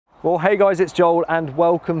Well, hey guys, it's Joel and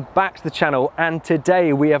welcome back to the channel, and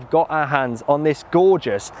today we have got our hands on this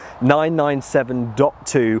gorgeous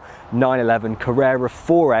 997.2 911 Carrera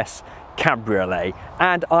 4S Cabriolet,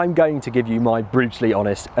 and I'm going to give you my brutally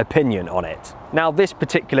honest opinion on it. Now, this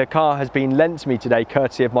particular car has been lent to me today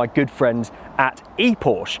courtesy of my good friends at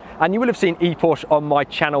ePorsche, and you will have seen ePorsche on my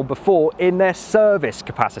channel before in their service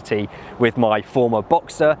capacity with my former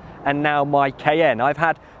Boxster and now my Cayenne. I've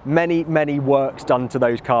had many works done to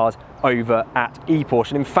those cars over at ePorsche,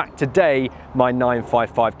 and in fact today my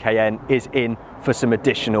 955 Cayenne is in for some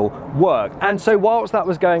additional work. And so whilst that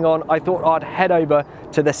was going on, I thought I'd head over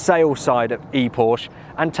to the sales side of ePorsche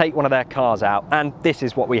and take one of their cars out, and this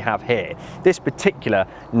is what we have here. This particular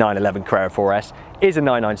 911 Carrera 4S is a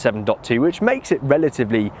 997.2, which makes it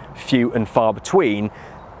relatively few and far between,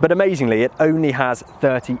 but amazingly it only has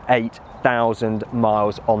 38,000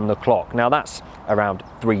 miles on the clock. Now that's around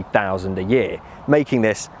 3,000 a year, making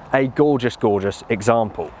this a gorgeous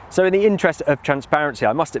example. So in the interest of transparency,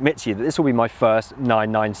 I must admit to you that this will be my first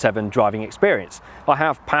 997 driving experience. I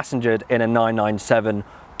have passengered in a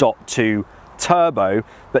 997.2 turbo,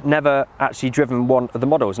 but never actually driven one of the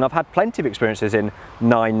models, and I've had plenty of experiences in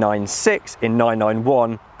 996, in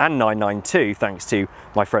 991 and 992 thanks to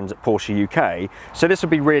my friends at Porsche UK. So this will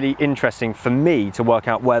be really interesting for me to work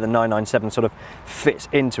out where the 997 sort of fits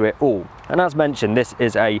into it all. And as mentioned, this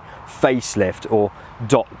is a facelift or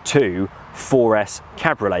 .2 4S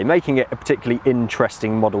Cabriolet, making it a particularly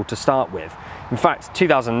interesting model to start with. In fact,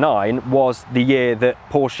 2009 was the year that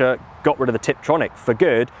Porsche got rid of the Tiptronic for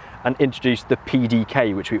good and introduced the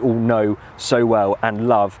PDK, which we all know so well and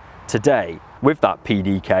love today. With that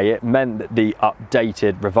PDK, it meant that the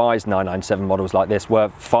updated, revised 997 models like this were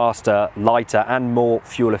faster, lighter and more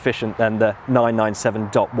fuel efficient than the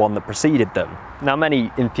 997.1 that preceded them. Now,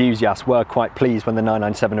 many enthusiasts were quite pleased when the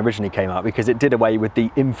 997 originally came out because it did away with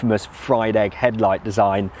the infamous fried egg headlight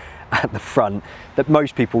design at the front that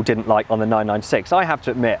most people didn't like on the 996. I have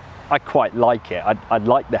to admit, I quite like it. I'd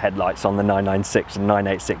like the headlights on the 996 and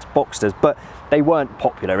 986 Boxsters, but they weren't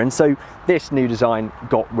popular, and so this new design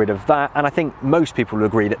got rid of that, and I think most people will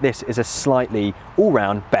agree that this is a slightly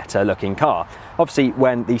all-round better looking car. Obviously,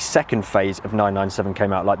 when the second phase of 997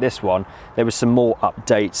 came out like this one, there was some more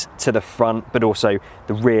updates to the front, but also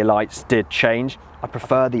the rear lights did change. I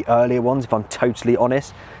prefer the earlier ones, if I'm totally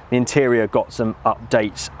honest. The interior got some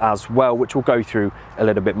updates as well, which we'll go through a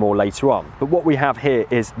little bit more later on. But what we have here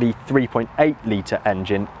is the 3.8 litre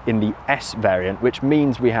engine in the S variant, which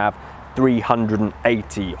means we have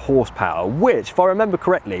 380 horsepower, which, if I remember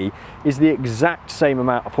correctly, is the exact same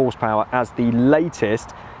amount of horsepower as the latest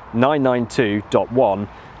 992.1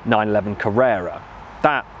 911 Carrera.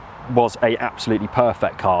 That was a absolutely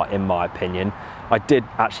perfect car in my opinion. I did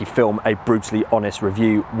actually film a brutally honest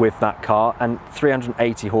review with that car, and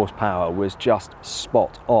 380 horsepower was just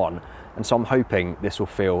spot on, and so I'm hoping this will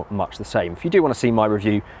feel much the same. If you do want to see my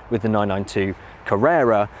review with the 992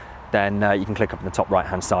 Carrera, then you can click up on the top right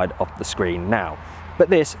hand side of the screen now. But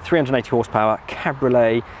this 380 horsepower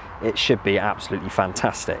Cabriolet, it should be absolutely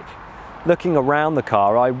fantastic. Looking around the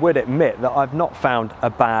car, I would admit that I've not found a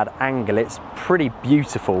bad angle. It's pretty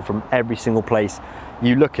beautiful from every single place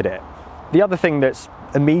you look at it. The other thing that's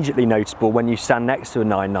immediately noticeable when you stand next to a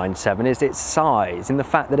 997 is its size, and the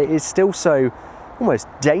fact that it is still so almost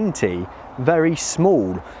dainty, very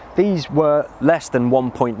small. These were less than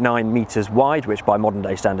 1.9 meters wide, which by modern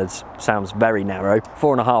day standards sounds very narrow,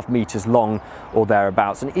 4.5 meters long or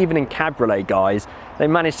thereabouts. And even in Cabriolet guys, they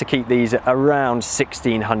managed to keep these at around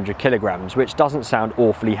 1,600 kilograms, which doesn't sound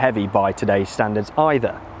awfully heavy by today's standards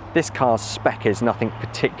either. This car's spec is nothing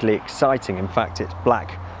particularly exciting. In fact, it's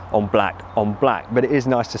black on black on black, but it is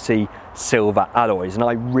nice to see silver alloys, and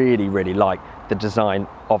I really like the design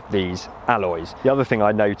of these alloys. The other thing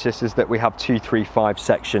I noticed is that we have 235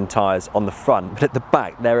 section tyres on the front, but at the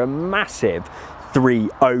back they're a massive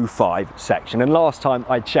 305 section, and last time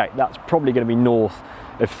I checked that's probably going to be north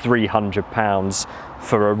of £300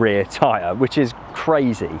 for a rear tyre, which is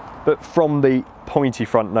crazy. But from the pointy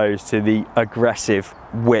front nose to the aggressive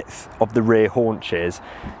width of the rear haunches,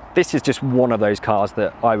 this is just one of those cars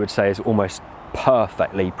that I would say is almost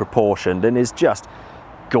perfectly proportioned and is just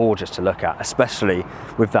gorgeous to look at, especially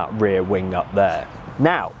with that rear wing up there.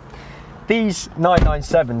 Now, these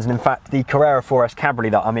 997s, and in fact the Carrera 4S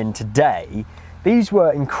Cabriolet that I'm in today, these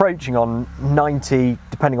were encroaching on 90,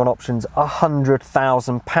 depending on options,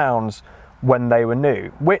 £100,000 when they were new,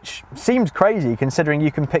 which seems crazy considering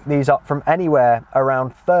you can pick these up from anywhere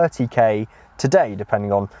around 30k today,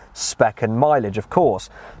 depending on spec and mileage, of course.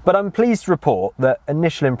 But I'm pleased to report that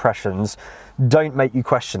initial impressions don't make you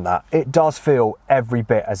question that. It does feel every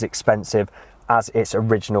bit as expensive as its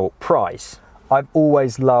original price. I've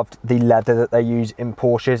always loved the leather that they use in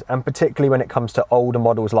Porsches, and particularly when it comes to older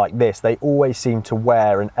models like this, they always seem to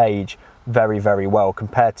wear and age very, very well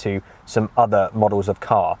compared to some other models of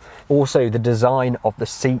car. Also, the design of the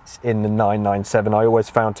seats in the 997 I always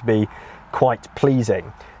found to be quite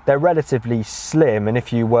pleasing. They're relatively slim, and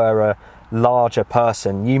if you were a larger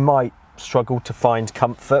person, you might struggle to find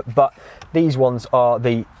comfort, but these ones are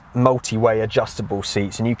the multi-way adjustable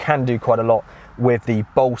seats, and you can do quite a lot with the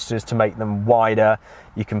bolsters to make them wider.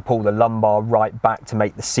 You can pull the lumbar right back to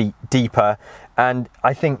make the seat deeper, and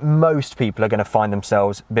I think most people are going to find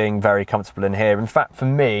themselves being very comfortable in here. In fact, for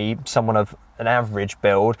me, someone of an average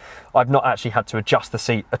build, I've not actually had to adjust the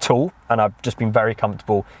seat at all, and I've just been very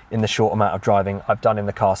comfortable in the short amount of driving I've done in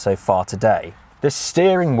the car so far today. The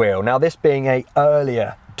steering wheel, now this being a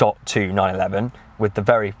earlier .2 911 with the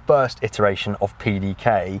very first iteration of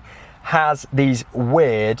PDK, has these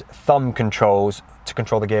weird thumb controls to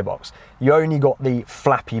control the gearbox. You only got the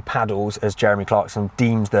flappy paddles, as Jeremy Clarkson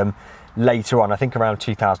deems them, later on. I think around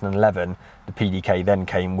 2011 the PDK then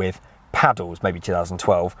came with paddles, maybe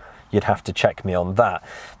 2012, you'd have to check me on that.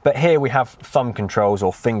 But here we have thumb controls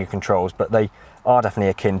or finger controls, but they are definitely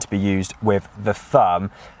akin to be used with the thumb,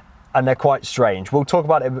 and they're quite strange. We'll talk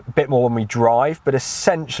about it a bit more when we drive, but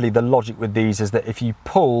essentially the logic with these is that if you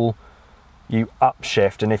pull, you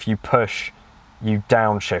upshift, and if you push, you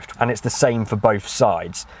downshift, and it's the same for both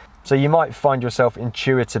sides. So you might find yourself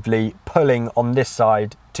intuitively pulling on this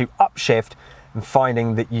side to upshift and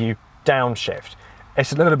finding that you downshift.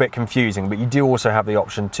 It's a little bit confusing, but you do also have the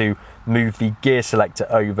option to move the gear selector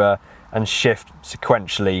over and shift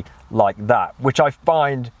sequentially like that, which I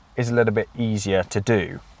find is a little bit easier to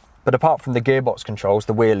do. But apart from the gearbox controls,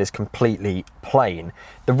 the wheel is completely plain.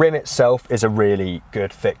 The rim itself is a really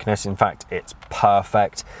good thickness. In fact, it's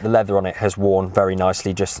perfect. The leather on it has worn very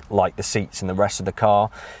nicely, just like the seats in the rest of the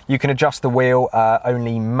car. You can adjust the wheel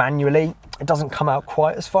only manually. It doesn't come out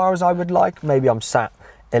quite as far as I would like. Maybe I'm sat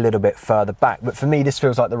a little bit further back, but for me, this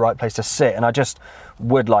feels like the right place to sit, and I just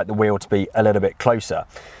would like the wheel to be a little bit closer.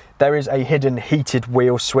 There is a hidden heated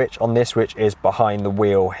wheel switch on this, which is behind the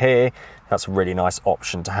wheel here. That's a really nice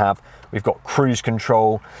option to have. We've got cruise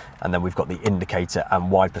control, and then we've got the indicator and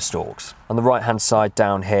wiper stalks. On the right hand side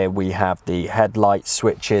down here, we have the headlight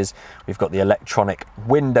switches. We've got the electronic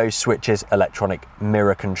window switches, electronic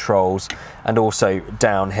mirror controls, and also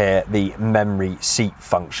down here, the memory seat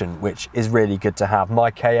function, which is really good to have.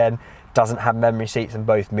 My Cayenne doesn't have memory seats, and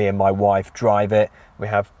both me and my wife drive it. We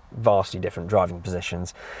have vastly different driving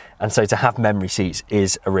positions, and so to have memory seats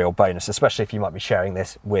is a real bonus, especially if you might be sharing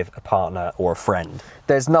this with a partner or a friend.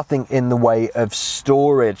 There's nothing in the way of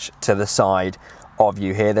storage to the side of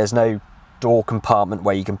you here. There's no door compartment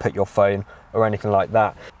where you can put your phone or anything like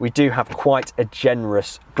that. We do have quite a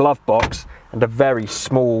generous glove box and a very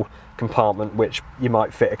small compartment which you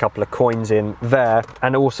might fit a couple of coins in there,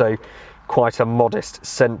 and also quite a modest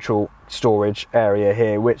central storage area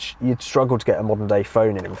here, which you'd struggle to get a modern day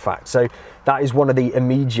phone in fact. So that is one of the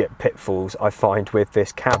immediate pitfalls I find with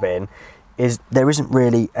this cabin, is there isn't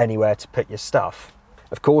really anywhere to put your stuff.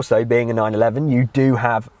 Of course though, being a 911, you do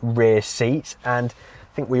have rear seats, and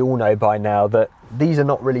I think we all know by now that these are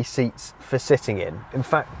not really seats for sitting in. In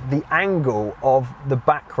fact, the angle of the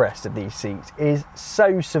backrest of these seats is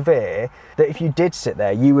so severe that if you did sit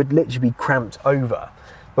there, you would literally be cramped over.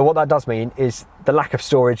 But what that does mean is the lack of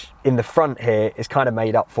storage in the front here is kind of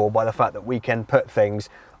made up for by the fact that we can put things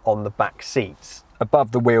on the back seats.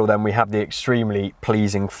 Above the wheel then we have the extremely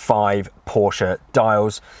pleasing 5 Porsche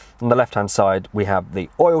dials. On the left hand side we have the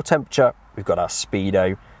oil temperature, we've got our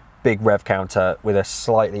speedo, big rev counter with a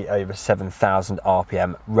slightly over 7,000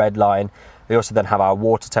 RPM red line. We also then have our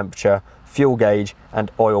water temperature, fuel gauge and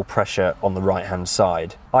oil pressure on the right hand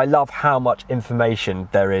side. I love how much information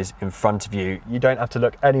there is in front of you. You don't have to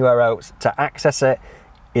look anywhere else to access it.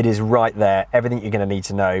 It is right there, everything you're going to need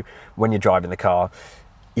to know when you're driving the car.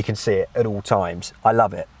 You can see it at all times. I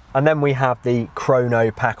love it. And then we have the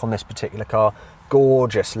chrono pack on this particular car.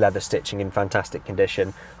 Gorgeous leather stitching in fantastic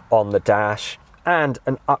condition on the dash, and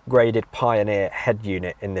an upgraded Pioneer head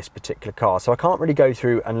unit in this particular car. So I can't really go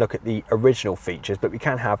through and look at the original features, but we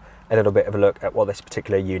can have a little bit of a look at what this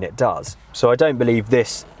particular unit does. So I don't believe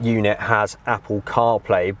this unit has Apple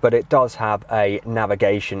CarPlay, but it does have a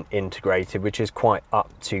navigation integrated, which is quite up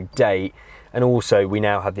to date. And also we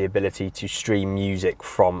now have the ability to stream music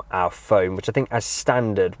from our phone, which I think as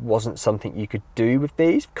standard wasn't something you could do with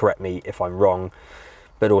these. Correct me if I'm wrong.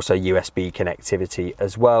 but also USB connectivity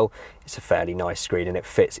as well. It's a fairly nice screen and it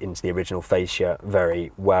fits into the original fascia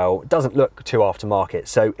very well. It doesn't look too aftermarket,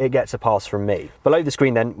 so it gets a pass from me. Below the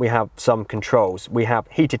screen then, we have some controls. We have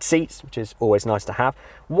heated seats, which is always nice to have.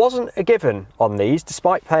 Wasn't a given on these,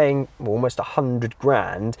 despite paying almost 100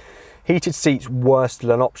 grand. Heated seats were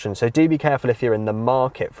still an option, so do be careful if you're in the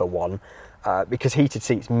market for one, because heated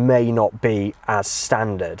seats may not be as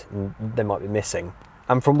standard, and they might be missing.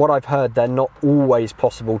 And from what I've heard, they're not always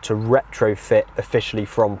possible to retrofit officially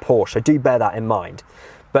from Porsche, so do bear that in mind.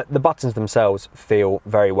 But the buttons themselves feel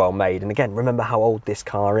very well made, and again, remember how old this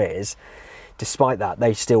car is. Despite that,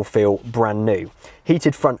 they still feel brand new.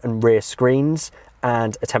 Heated front and rear screens,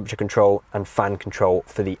 and a temperature control and fan control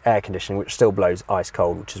for the air conditioning, which still blows ice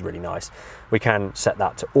cold, which is really nice. We can set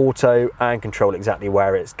that to auto and control exactly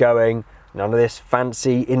where it's going. None of this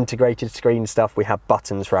fancy integrated screen stuff. We have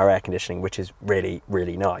buttons for our air conditioning, which is really,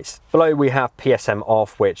 really nice. Below we have PSM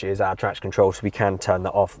off, which is our traction control, so we can turn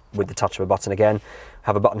that off with the touch of a button again.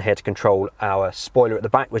 Have a button here to control our spoiler at the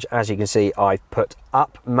back, which as you can see, I've put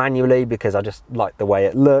up manually because I just like the way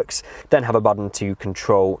it looks. Then have a button to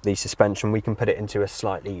control the suspension. We can put it into a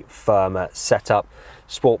slightly firmer setup,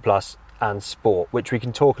 Sport Plus and Sport, which we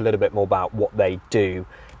can talk a little bit more about what they do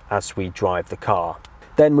as we drive the car.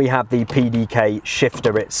 Then we have the PDK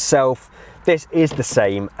shifter itself. This is the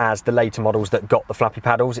same as the later models that got the flappy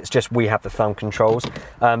paddles. It's just we have the thumb controls,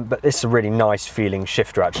 but this is a really nice feeling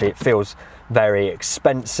shifter actually. It feels very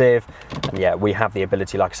expensive. And yeah, we have the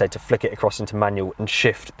ability, like I said, to flick it across into manual and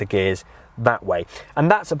shift the gears that way.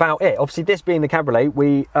 And that's about it. Obviously, this being the Cabriolet,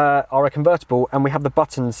 we are a convertible and we have the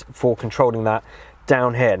buttons for controlling that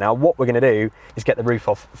down here. Now what we're going to do is get the roof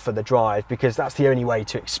off for the drive, because that's the only way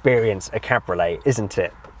to experience a Cabriolet, isn't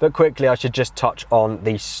it? But quickly I should just touch on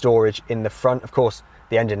the storage in the front. Of course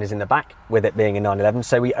the engine is in the back with it being a 911,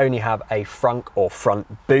 so we only have a front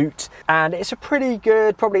boot, and it's a pretty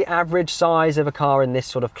good, probably average size of a car in this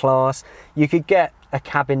sort of class. You could get a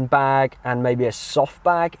cabin bag and maybe a soft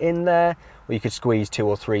bag in there, or you could squeeze 2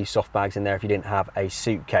 or 3 soft bags in there if you didn't have a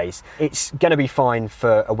suitcase. It's going to be fine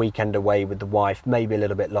for a weekend away with the wife, maybe a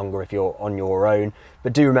little bit longer if you're on your own.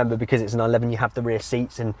 But do remember, because it's an 911, you have the rear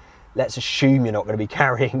seats, and let's assume you're not going to be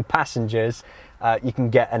carrying passengers. You can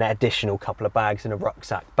get an additional couple of bags and a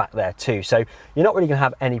rucksack back there too. So you're not really going to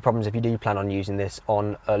have any problems if you do plan on using this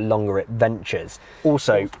on longer adventures.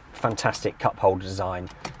 Also, fantastic cup holder design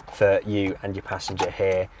for you and your passenger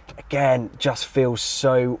here. Again, just feels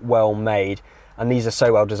so well made, and these are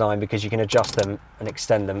so well designed because you can adjust them and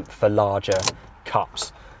extend them for larger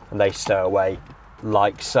cups, and they stow away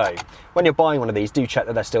like so. When you're buying one of these, do check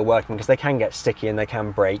that they're still working, because they can get sticky and they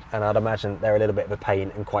can break, and I'd imagine they're a little bit of a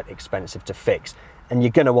pain and quite expensive to fix. And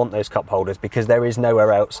you're going to want those cup holders because there is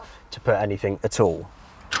nowhere else to put anything at all.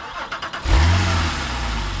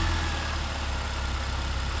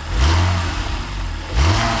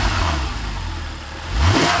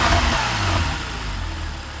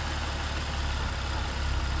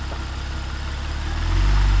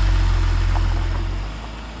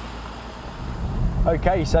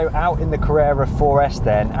 Okay, so out in the Carrera 4S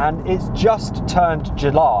then, and it's just turned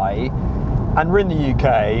July and we're in the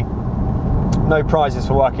UK. No prizes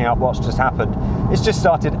for working out what's just happened. It's just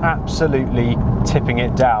started absolutely tipping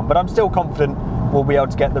it down, but I'm still confident we'll be able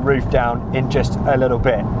to get the roof down in just a little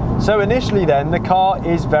bit. So initially then, the car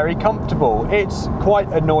is very comfortable. It's quite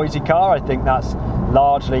a noisy car. I think that's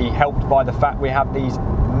largely helped by the fact we have these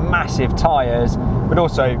massive tyres, but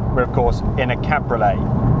also we're of course in a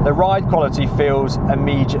Cabriolet. The ride quality feels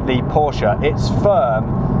immediately Porsche. It's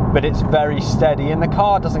firm, but it's very steady, and the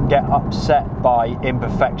car doesn't get upset by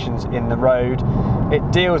imperfections in the road.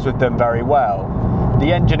 It deals with them very well.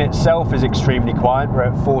 The engine itself is extremely quiet. We're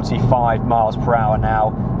at 45 miles per hour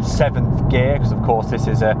now, 7th gear, because of course this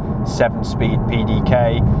is a 7-speed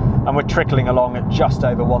PDK, and we're trickling along at just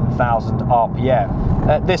over 1,000 RPM.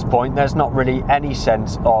 At this point, there's not really any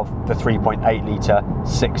sense of the 3.8 litre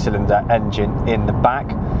 6-cylinder engine in the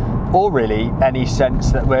back, or really any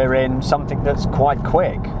sense that we're in something that's quite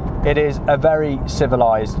quick. It is a very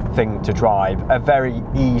civilized thing to drive, a very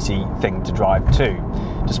easy thing to drive too.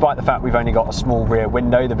 Despite the fact we've only got a small rear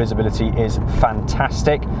window, the visibility is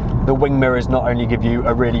fantastic. The wing mirrors not only give you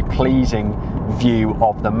a really pleasing view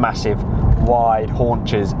of the massive wide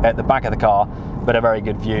haunches at the back of the car, but a very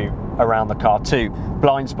good view around the car too.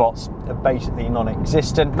 Blind spots are basically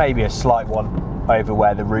non-existent, maybe a slight one over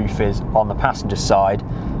where the roof is on the passenger side,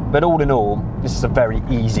 but all in all, this is a very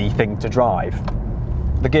easy thing to drive.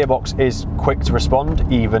 The gearbox is quick to respond,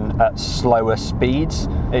 even at slower speeds.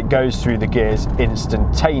 It goes through the gears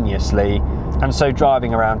instantaneously, and so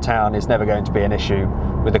driving around town is never going to be an issue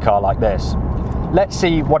with a car like this. Let's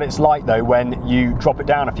see what it's like though when you drop it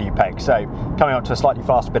down a few pegs. So coming up to a slightly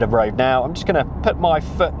faster bit of road now, I'm just going to put my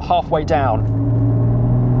foot halfway down,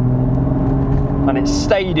 and it's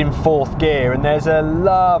stayed in 4th gear, and there's a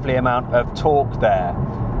lovely amount of torque there.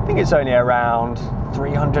 I think it's only around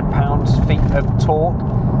 300 pounds-feet of torque.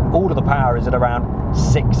 All of the power is at around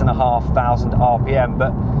 6,500 RPM,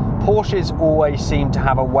 but Porsches always seem to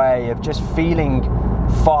have a way of just feeling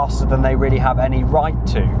faster than they really have any right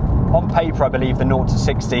to. On paper, I believe the 0 to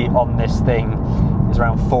 60 on this thing is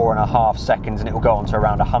around 4.5 seconds, and it will go on to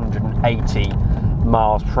around 180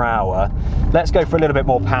 miles per hour. Let's go for a little bit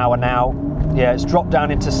more power now. Yeah, it's dropped down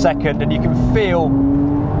into 2nd, and you can feel,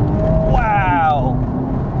 wow,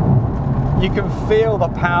 you can feel the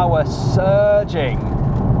power surging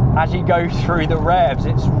as you go through the revs.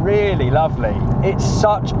 It's really lovely. It's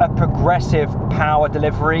such a progressive power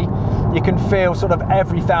delivery. You can feel sort of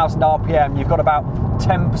every 1,000 RPM, you've got about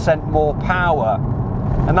 10% more power.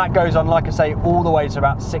 And that goes on, like I say, all the way to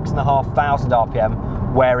about 6,500 RPM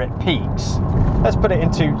where it peaks. Let's put it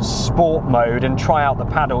into sport mode and try out the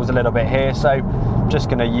paddles a little bit here. So I'm just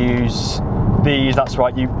gonna use these, that's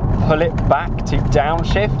right, you pull it back to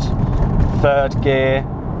downshift, 3rd gear,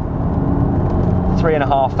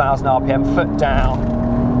 3,500 RPM, foot down,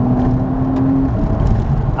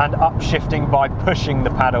 and upshifting by pushing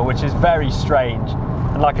the paddle, which is very strange,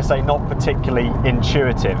 and like I say, not particularly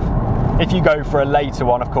intuitive. If you go for a later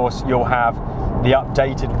one, of course, you'll have the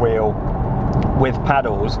updated wheel with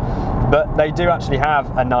paddles, but they do actually have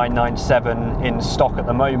a 997 in stock at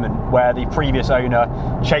the moment where the previous owner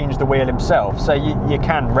changed the wheel himself, so you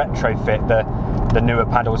can retrofit the newer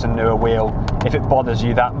paddles and newer wheel if it bothers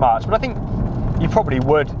you that much. But I think you probably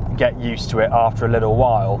would get used to it after a little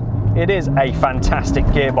while. It is a fantastic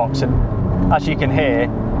gearbox, and as you can hear,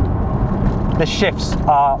 the shifts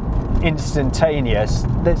are instantaneous.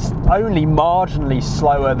 It's only marginally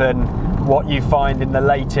slower than what you find in the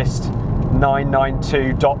latest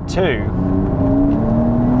 992.2.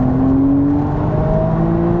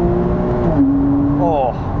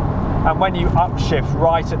 Oh, and when you upshift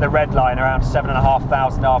right at the red line around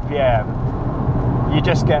 7,500 RPM, you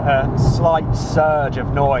just get a slight surge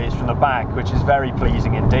of noise from the back, which is very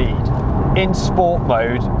pleasing indeed. In sport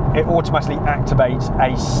mode, it automatically activates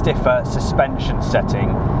a stiffer suspension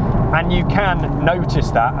setting, and you can notice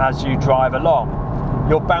that as you drive along.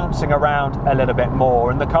 You're bouncing around a little bit more,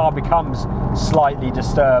 and the car becomes slightly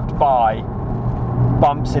disturbed by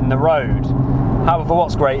bumps in the road. However,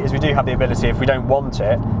 what's great is we do have the ability, if we don't want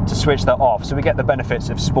it, to switch that off, so we get the benefits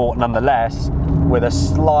of sport nonetheless with a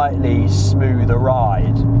slightly smoother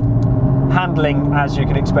ride. Handling, as you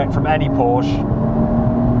can expect from any Porsche,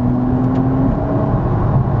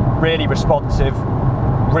 really responsive,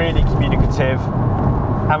 really communicative,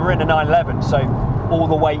 and we're in a 911, so all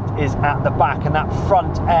the weight is at the back, and that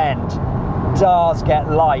front end does get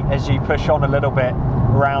light as you push on a little bit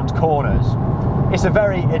around corners. It's a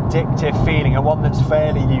very addictive feeling, and one that's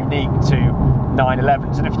fairly unique to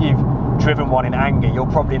 911s, and if you've driven one in anger, you'll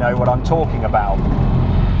probably know what I'm talking about.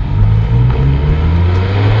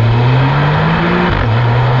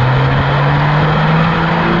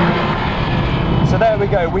 So there we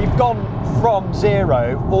go, we've gone from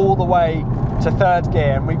 0 all the way to 3rd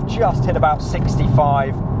gear, and we've just hit about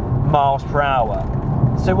 65 miles per hour.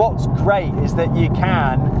 So what's great is that you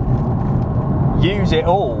can use it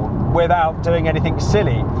all without doing anything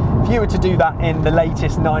silly. If you were to do that in the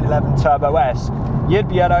latest 911 Turbo S, you'd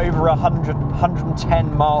be at over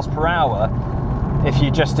 110 miles per hour if you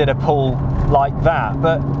just did a pull like that.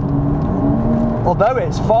 But although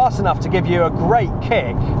it's fast enough to give you a great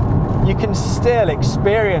kick, you can still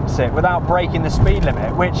experience it without breaking the speed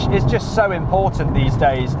limit, which is just so important these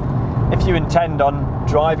days if you intend on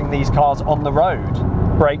driving these cars on the road.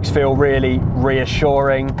 Brakes feel really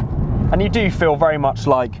reassuring, and you do feel very much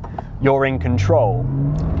like you're in control.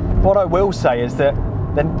 What I will say is that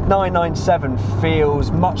the 997 feels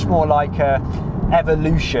much more like a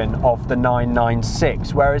evolution of the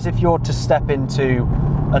 996, whereas if you're to step into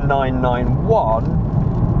a 991,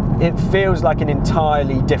 it feels like an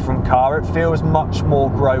entirely different car. It feels much more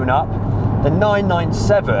grown up. The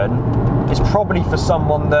 997 is probably for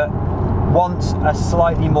someone that wants a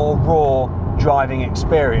slightly more raw driving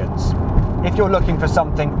experience. If you're looking for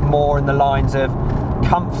something more in the lines of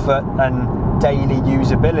comfort and daily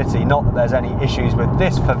usability, not that there's any issues with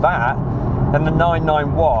this for that, then the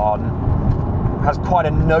 991 has quite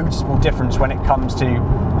a noticeable difference when it comes to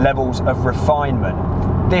levels of refinement.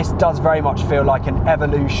 This does very much feel like an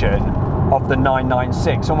evolution of the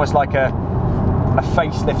 996, almost like a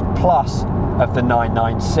facelift plus of the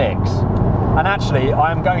 996. And actually,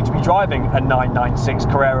 I am going to be driving a 996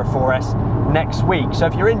 Carrera 4S next week. So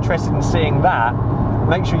if you're interested in seeing that,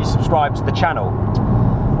 make sure you subscribe to the channel.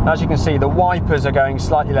 As you can see, the wipers are going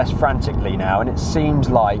slightly less frantically now, and it seems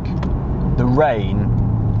like the rain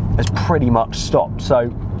has pretty much stopped.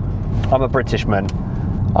 So I'm a Britishman.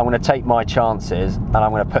 I'm going to take my chances and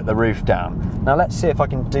I'm going to put the roof down. Now let's see if I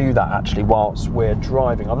can do that actually whilst we're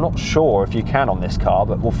driving. I'm not sure if you can on this car,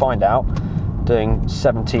 but we'll find out. Doing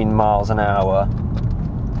 17 miles an hour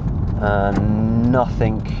and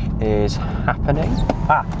nothing is happening.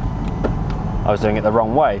 I was doing it the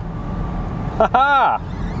wrong way. Haha!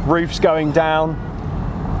 Roof's going down.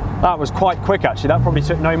 That was quite quick actually. That probably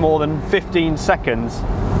took no more than 15 seconds.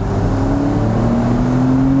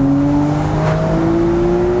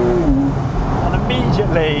 And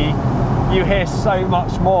immediately you hear so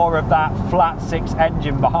much more of that flat six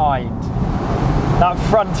engine behind. That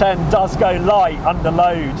front end does go light under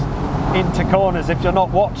load into corners. If you're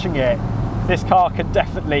not watching it, this car could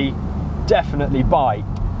definitely bite.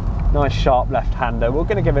 Nice sharp left-hander. We're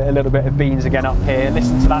going to give it a little bit of beans again up here.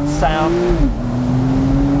 Listen to that sound.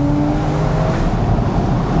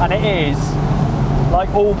 And it is, like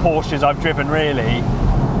all Porsches I've driven really,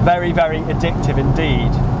 very, very addictive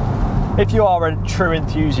indeed. If you are a true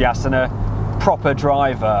enthusiast and a proper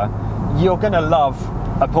driver, you're going to love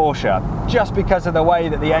a Porsche just because of the way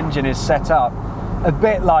that the engine is set up. A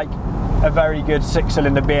bit like a very good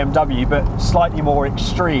six-cylinder BMW, but slightly more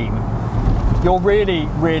extreme. You're really,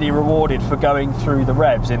 really rewarded for going through the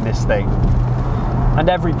revs in this thing. And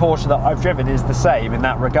every Porsche that I've driven is the same in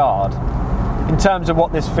that regard. In terms of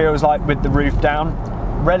what this feels like with the roof down,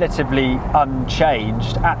 relatively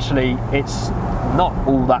unchanged. Actually, it's not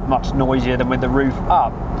all that much noisier than with the roof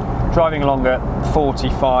up. Driving along at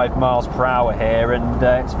 45 miles per hour here, and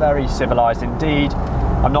it's very civilized indeed.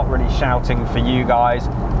 I'm not really shouting for you guys.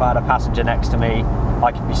 If I had a passenger next to me,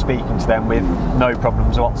 I could be speaking to them with no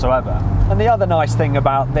problems whatsoever. And the other nice thing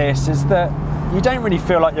about this is that you don't really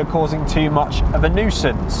feel like you're causing too much of a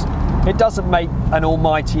nuisance. It doesn't make an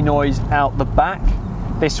almighty noise out the back.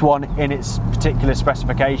 This one in its particular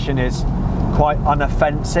specification is quite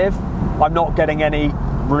unoffensive. I'm not getting any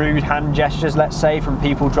rude hand gestures, let's say, from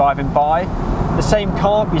people driving by. The same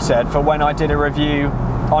can't be said for when I did a review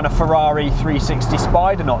on a Ferrari 360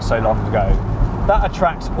 Spider not so long ago. That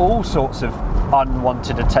attracts all sorts of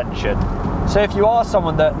unwanted attention. So if you are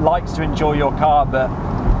someone that likes to enjoy your car but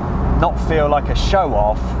not feel like a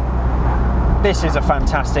show-off, this is a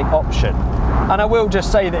fantastic option. And I will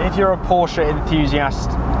just say that if you're a Porsche enthusiast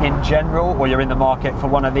in general, or you're in the market for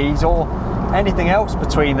one of these, or anything else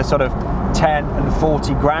between the sort of 10 and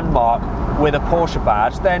 40 grand mark with a Porsche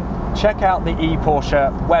badge, then check out the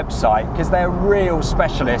ePorsche website, because they're real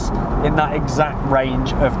specialists in that exact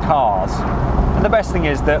range of cars. And the best thing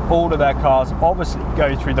is that all of their cars obviously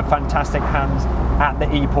go through the fantastic hands at the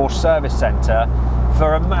ePorsche service centre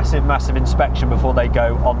for a massive, massive inspection before they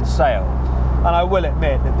go on sale. And I will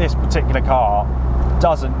admit that this particular car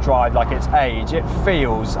doesn't drive like its age. It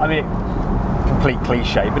feels, I mean, complete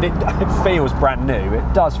cliche, but it feels brand new.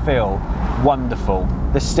 It does feel wonderful.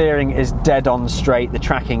 The steering is dead on straight, the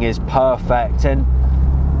tracking is perfect, and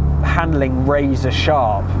handling razor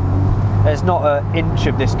sharp. There's not an inch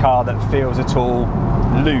of this car that feels at all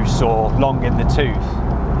loose or long in the tooth.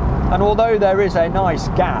 And although there is a nice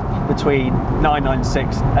gap between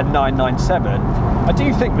 996 and 997, I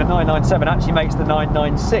do think the 997 actually makes the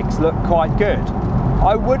 996 look quite good.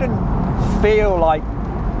 I wouldn't feel like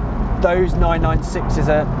those 996s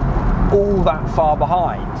are all that far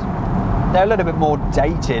behind. They're a little bit more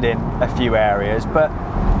dated in a few areas, but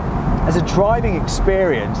as a driving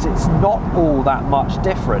experience, it's not all that much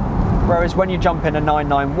different. Whereas when you jump in a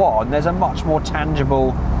 991, there's a much more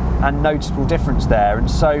tangible and noticeable difference there. And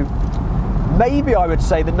so maybe I would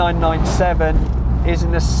say the 997 is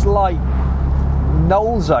in a slight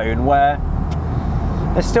null zone where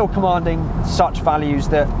they're still commanding such values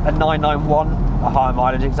that a 991, a higher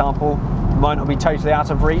mileage example, might not be totally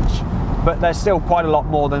out of reach, but they're still quite a lot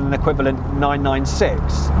more than an equivalent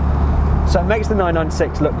 996. So it makes the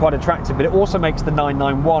 996 look quite attractive, but it also makes the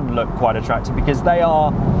 991 look quite attractive because they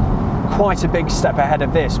are quite a big step ahead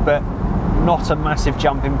of this, but not a massive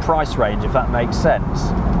jump in price range, if that makes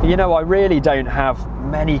sense. You know, I really don't have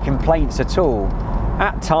many complaints at all.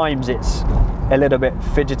 At times it's a little bit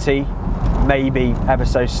fidgety, maybe ever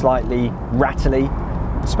so slightly rattly,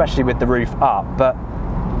 especially with the roof up, but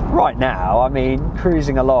right now, I mean,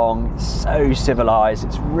 cruising along, so civilized,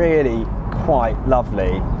 it's really quite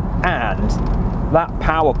lovely. And that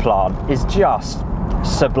power plant is just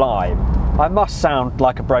sublime. I must sound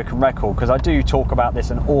like a broken record because I do talk about this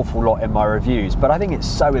an awful lot in my reviews, but I think it's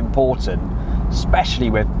so important, especially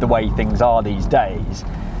with the way things are these days,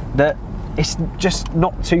 that it's just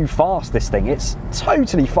not too fast, this thing. It's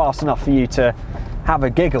totally fast enough for you to have a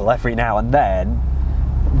giggle every now and then,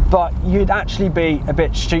 but you'd actually be a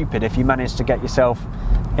bit stupid if you managed to get yourself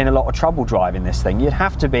in a lot of trouble driving this thing. You'd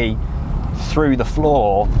have to be through the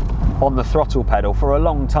floor on the throttle pedal for a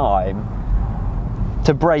long time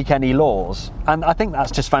to break any laws. And I think that's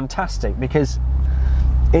just fantastic because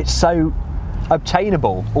it's so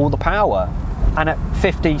obtainable, all the power. And at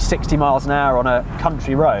 50, 60 miles an hour on a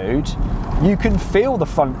country road, you can feel the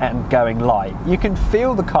front end going light. You can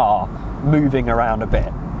feel the car moving around a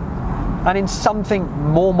bit. And in something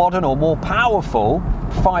more modern or more powerful,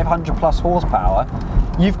 500 plus horsepower,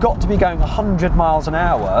 you've got to be going 100 miles an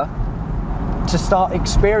hour to start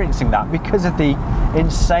experiencing that because of the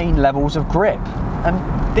insane levels of grip. And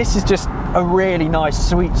this is just a really nice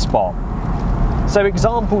sweet spot. So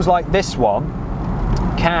examples like this one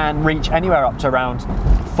can reach anywhere up to around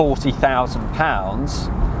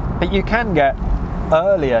 £40,000, but you can get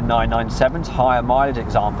earlier 997s, higher mileage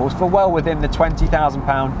examples for well within the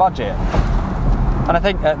 £20,000 budget. And I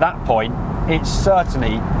think at that point, it's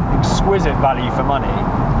certainly exquisite value for money.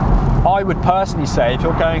 I would personally say if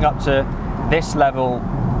you're going up to this level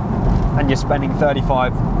and you're spending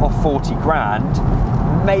 35 or 40 grand,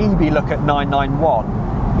 maybe look at 991,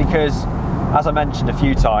 because as I mentioned a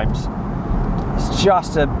few times, it's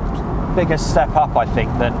just a bigger step up, I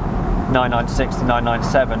think, than 996 to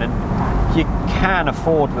 997, and you can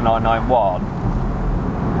afford the 991,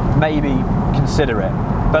 maybe consider it.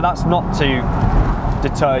 But that's not to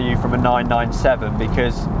deter you from a 997,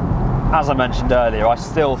 because as I mentioned earlier, I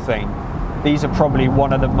still think these are probably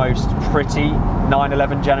one of the most pretty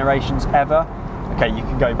 911 generations ever. Okay, you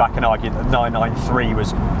can go back and argue that the 993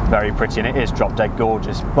 was very pretty, and it is drop dead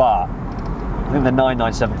gorgeous, but I think the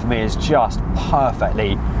 997 for me is just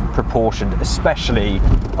perfectly proportioned, especially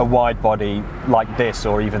a wide body like this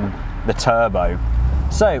or even the turbo.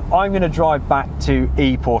 So I'm going to drive back to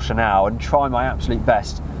Porsche now and try my absolute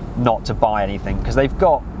best not to buy anything, because they've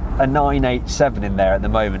got a 987 in there at the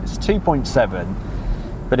moment. It's 2.7,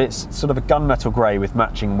 but it's sort of a gunmetal grey with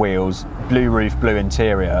matching wheels, blue roof, blue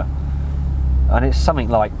interior, and it's something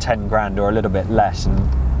like 10 grand or a little bit less and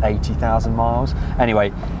 80,000 miles.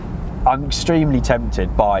 Anyway, I'm extremely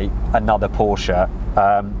tempted by another Porsche.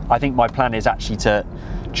 I think my plan is actually to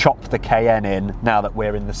chop the Cayenne in now that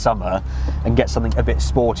we're in the summer and get something a bit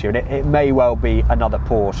sportier, and it may well be another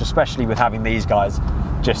Porsche, especially with having these guys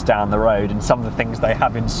just down the road and some of the things they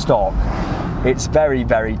have in stock. It's very,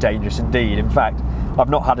 very dangerous indeed. In fact, I've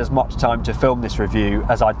not had as much time to film this review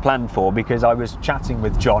as I'd planned for, because I was chatting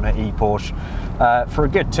with John at Porsche for a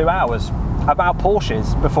good 2 hours about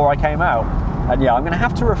Porsches before I came out. And yeah, I'm going to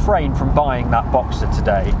have to refrain from buying that Boxer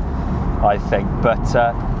today, I think. But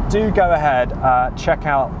do go ahead, check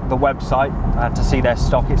out the website to see their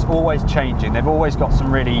stock. It's always changing. They've always got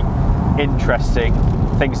some really interesting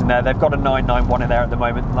things in there. They've got a 991 in there at the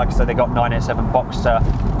moment. Like I said, they got 987 Boxster,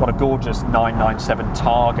 got a gorgeous 997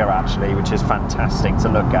 Targa actually, which is fantastic to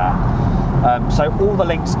look at. So all the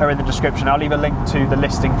links are in the description. I'll leave a link to the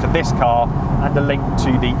listing for this car and a link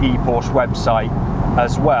to the Porsche website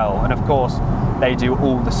as well. And of course, they do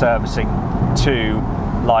all the servicing too,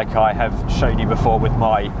 like I have shown you before with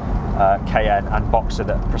my Cayenne and Boxer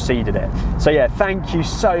that preceded it. So yeah, thank you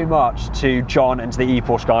so much to John and to the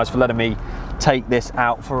Porsche guys for letting me take this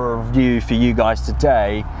out for a review for you guys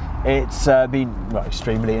today. It's been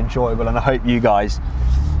extremely enjoyable, and I hope you guys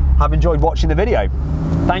have enjoyed watching the video.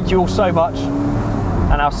 Thank you all so much,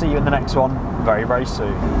 and I'll see you in the next one very, very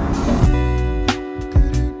soon.